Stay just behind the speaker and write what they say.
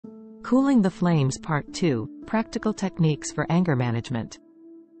Cooling the Flames Part 2, Practical Techniques for Anger Management.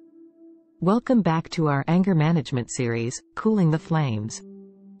 Welcome back to our anger management series, Cooling the Flames.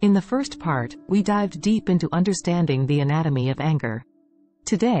 In the first part, we dived deep into understanding the anatomy of anger.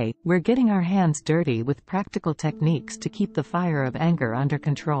 Today, we're getting our hands dirty with practical techniques to keep the fire of anger under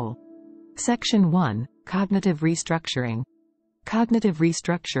control. Section 1, Cognitive Restructuring. Cognitive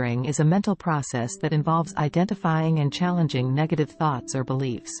restructuring is a mental process that involves identifying and challenging negative thoughts or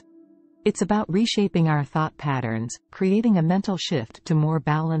beliefs. It's about reshaping our thought patterns, creating a mental shift to more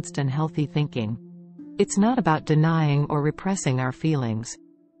balanced and healthy thinking. It's not about denying or repressing our feelings.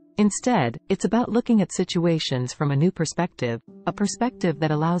 Instead, it's about looking at situations from a new perspective, a perspective that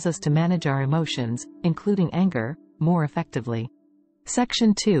allows us to manage our emotions, including anger, more effectively.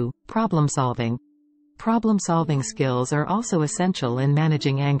 Section 2, Problem Solving. Problem-solving skills are also essential in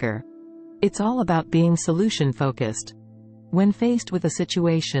managing anger. It's all about being solution-focused. When faced with a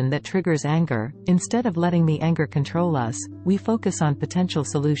situation that triggers anger, instead of letting the anger control us, we focus on potential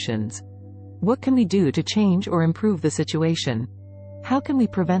solutions. What can we do to change or improve the situation? How can we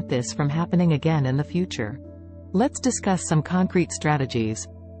prevent this from happening again in the future? Let's discuss some concrete strategies.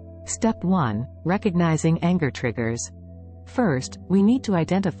 Step 1. Recognizing anger triggers. First, we need to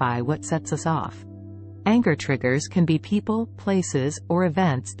identify what sets us off. Anger triggers can be people, places, or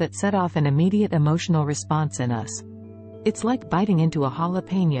events that set off an immediate emotional response in us. It's like biting into a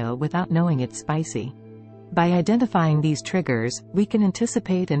jalapeno without knowing it's spicy. By identifying these triggers, we can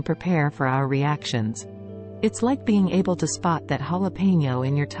anticipate and prepare for our reactions. It's like being able to spot that jalapeno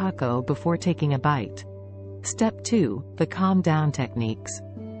in your taco before taking a bite. Step 2, the calm down techniques.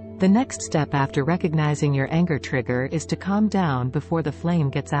 The next step after recognizing your anger trigger is to calm down before the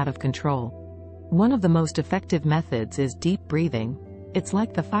flame gets out of control. One of the most effective methods is deep breathing. It's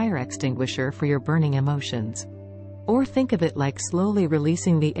like the fire extinguisher for your burning emotions. Or think of it like slowly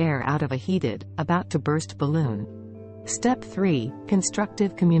releasing the air out of a heated, about to burst balloon. Step 3,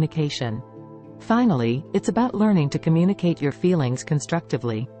 constructive communication. Finally, it's about learning to communicate your feelings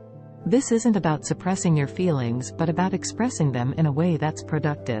constructively. This isn't about suppressing your feelings but about expressing them in a way that's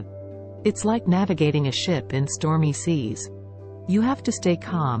productive. It's like navigating a ship in stormy seas. You have to stay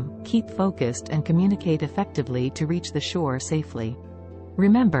calm, keep focused and communicate effectively to reach the shore safely.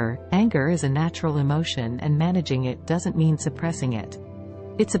 Remember, anger is a natural emotion and managing it doesn't mean suppressing it.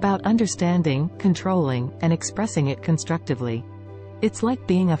 It's about understanding, controlling, and expressing it constructively. It's like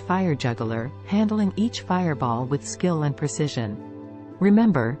being a fire juggler, handling each fireball with skill and precision.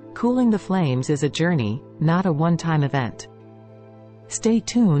 Remember, cooling the flames is a journey, not a one-time event. Stay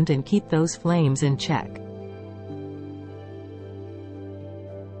tuned and keep those flames in check.